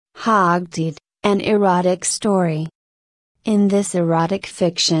Hogtied, an erotic story. In this erotic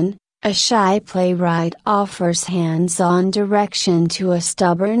fiction, a shy playwright offers hands-on direction to a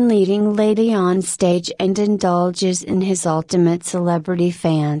stubborn leading lady on stage and indulges in his ultimate celebrity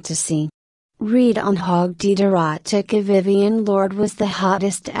fantasy. Read on Hogtied Erotica. Vivian Lord was the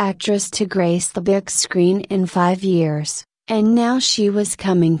hottest actress to grace the big screen in 5 years, and now she was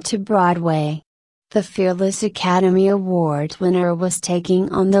coming to Broadway. The fearless Academy Award winner was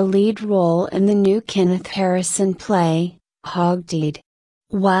taking on the lead role in the new Kenneth Harrison play, Hogtied.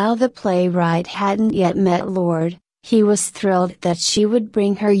 While the playwright hadn't yet met Lord, he was thrilled that she would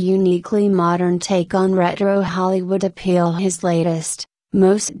bring her uniquely modern take on retro Hollywood appeal, his latest,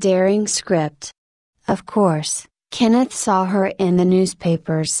 most daring script. Of course, Kenneth saw her in the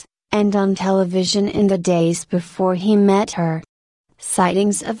newspapers, and on television in the days before he met her.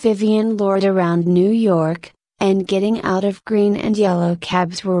 Sightings of Vivian Lord around New York, and getting out of green and yellow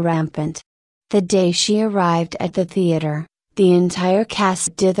cabs were rampant. The day she arrived at the theater, the entire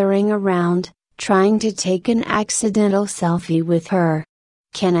cast dithering around, trying to take an accidental selfie with her.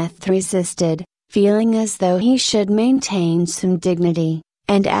 Kenneth resisted, feeling as though he should maintain some dignity,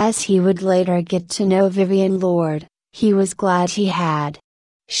 and as he would later get to know Vivian Lord, he was glad he had.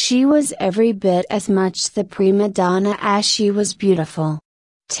 She was every bit as much the prima donna as she was beautiful.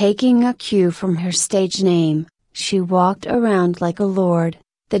 Taking a cue from her stage name, she walked around like a lord.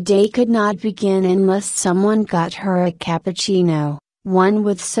 The day could not begin unless someone got her a cappuccino, one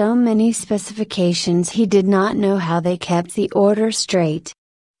with so many specifications he did not know how they kept the order straight.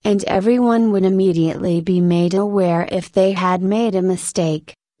 And everyone would immediately be made aware if they had made a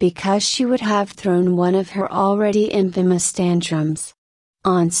mistake, because she would have thrown one of her already infamous tantrums.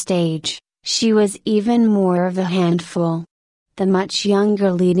 On stage, she was even more of a handful. The much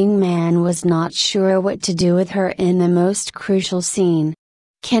younger leading man was not sure what to do with her in the most crucial scene.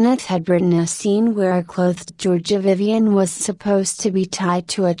 Kenneth had written a scene where a clothed Georgia Vivian was supposed to be tied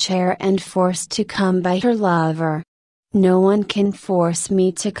to a chair and forced to come by her lover. "No one can force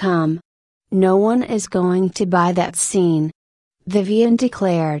me to come. No one is going to buy that scene," Vivian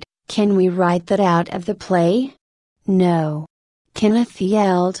declared. "Can we write that out of the play?" "No," Kenneth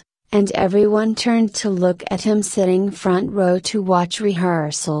yelled, and everyone turned to look at him sitting front row to watch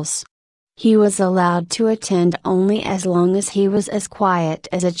rehearsals. He was allowed to attend only as long as he was as quiet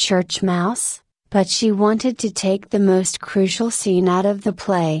as a church mouse, but she wanted to take the most crucial scene out of the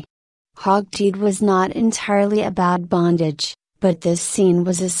play. Hogtied was not entirely about bondage, but this scene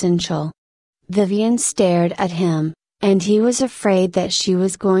was essential. Vivian stared at him, and he was afraid that she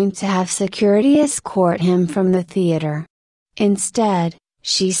was going to have security escort him from the theater. Instead,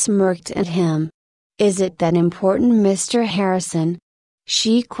 she smirked at him. "Is it that important, Mr. Harrison?"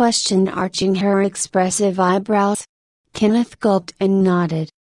 she questioned, arching her expressive eyebrows. Kenneth gulped and nodded.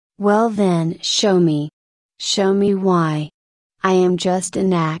 "Well then, show me. Show me why. I am just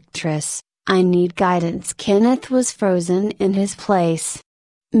an actress, I need guidance." Kenneth was frozen in his place.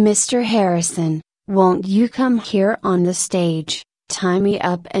 "Mr. Harrison, won't you come here on the stage, tie me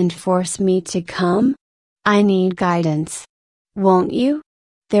up and force me to come? I need guidance. Won't you?"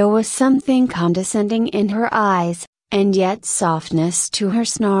 There was something condescending in her eyes, and yet softness to her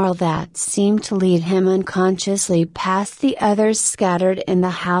snarl that seemed to lead him unconsciously past the others scattered in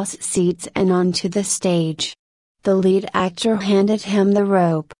the house seats and onto the stage. The lead actor handed him the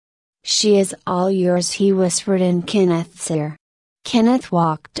rope. "She is all yours," he whispered in Kenneth's ear. Kenneth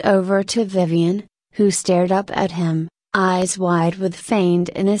walked over to Vivian, who stared up at him, eyes wide with feigned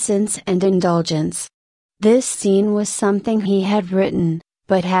innocence and indulgence. This scene was something he had written,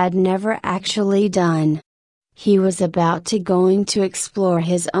 but had never actually done. He was about to going to explore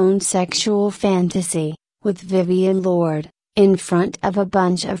his own sexual fantasy, with Vivian Lord, in front of a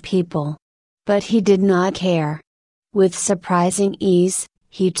bunch of people. But he did not care. With surprising ease,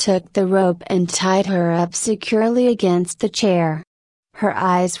 he took the rope and tied her up securely against the chair. Her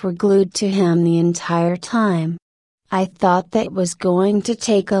eyes were glued to him the entire time. "I thought that was going to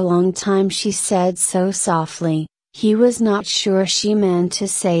take a long time," she said so softly, he was not sure she meant to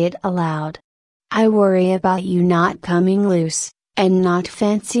say it aloud. "I worry about you not coming loose, and not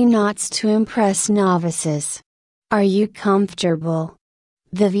fancy knots to impress novices. Are you comfortable?"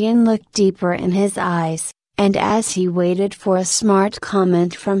 Vivian looked deeper in his eyes, and as he waited for a smart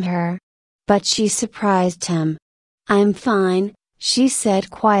comment from her. But she surprised him. "I'm fine," she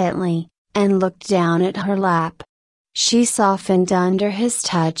said quietly, and looked down at her lap. She softened under his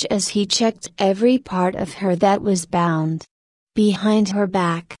touch as he checked every part of her that was bound. Behind her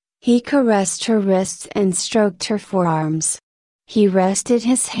back, he caressed her wrists and stroked her forearms. He rested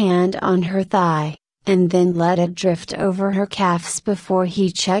his hand on her thigh, and then let it drift over her calves before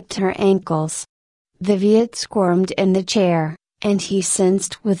he checked her ankles. Vivian squirmed in the chair, and he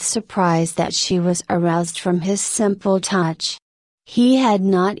sensed with surprise that she was aroused from his simple touch. He had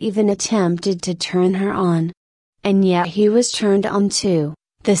not even attempted to turn her on. And yet he was turned on too.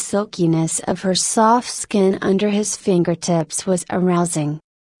 The silkiness of her soft skin under his fingertips was arousing.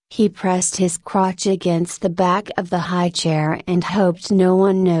 He pressed his crotch against the back of the high chair and hoped no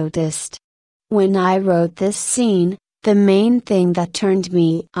one noticed. When I wrote this scene, the main thing that turned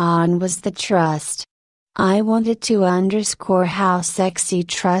me on was the trust. I wanted to underscore how sexy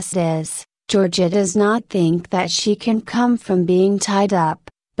trust is. Georgia does not think that she can come from being tied up,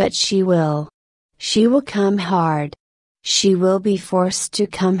 but she will. She will come hard. She will be forced to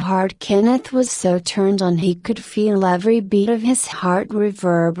come hard. Kenneth was so turned on he could feel every beat of his heart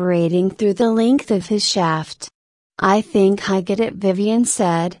reverberating through the length of his shaft. I think I get it, Vivian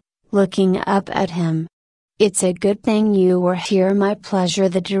said, looking up at him. It's a good thing you were here. My pleasure.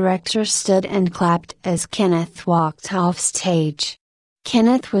 The director stood and clapped as Kenneth walked off stage.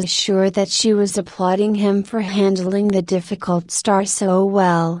 Kenneth was sure that she was applauding him for handling the difficult star so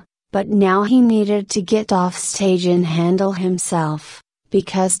well, but now he needed to get off stage and handle himself,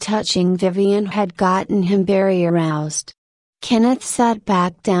 because touching Vivian had gotten him very aroused. Kenneth sat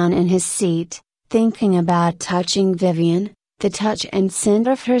back down in his seat, thinking about touching Vivian, the touch and scent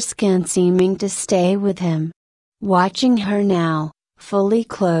of her skin seeming to stay with him. Watching her now, fully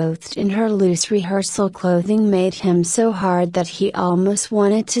clothed in her loose rehearsal clothing, made him so hard that he almost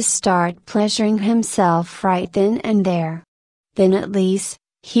wanted to start pleasuring himself right then and there. Then at least,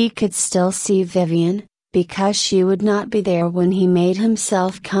 he could still see Vivian, because she would not be there when he made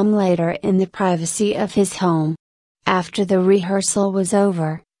himself come later in the privacy of his home. After the rehearsal was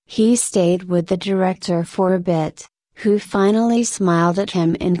over, he stayed with the director for a bit, who finally smiled at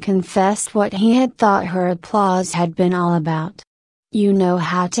him and confessed what he had thought her applause had been all about. You know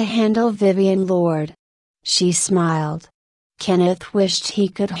how to handle Vivian, Lord. She smiled. Kenneth wished he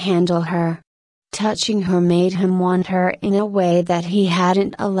could handle her. Touching her made him want her in a way that he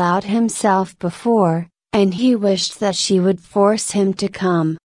hadn't allowed himself before, and he wished that she would force him to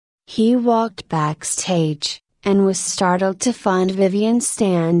come. He walked backstage, and was startled to find Vivian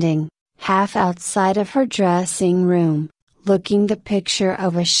standing, half outside of her dressing room, looking the picture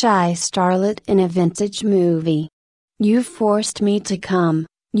of a shy starlet in a vintage movie. You forced me to come,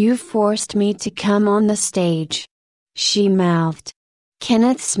 you forced me to come on the stage. She mouthed.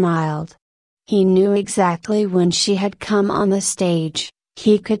 Kenneth smiled. He knew exactly when she had come on the stage,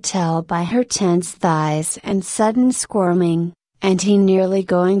 he could tell by her tense thighs and sudden squirming, and he nearly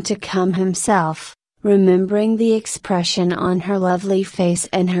going to come himself, remembering the expression on her lovely face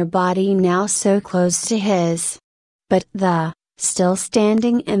and her body now so close to his. But still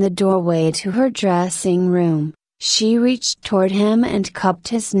standing in the doorway to her dressing room, she reached toward him and cupped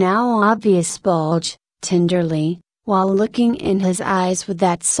his now obvious bulge, tenderly, while looking in his eyes with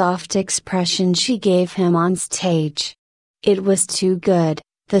that soft expression she gave him on stage. It was too good,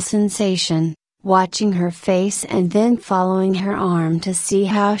 the sensation, watching her face and then following her arm to see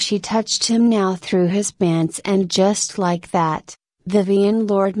how she touched him now through his pants, and just like that, Vivian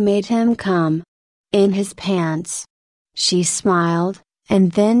Lord made him come. In his pants. She smiled,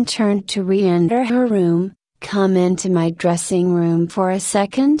 and then turned to re-enter her room. Come into my dressing room for a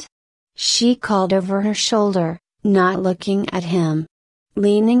second? She called over her shoulder, not looking at him.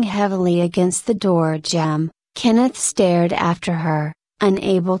 Leaning heavily against the door jamb, Kenneth stared after her,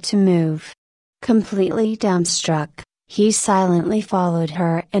 unable to move. Completely dumbstruck, he silently followed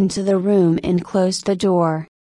her into the room and closed the door.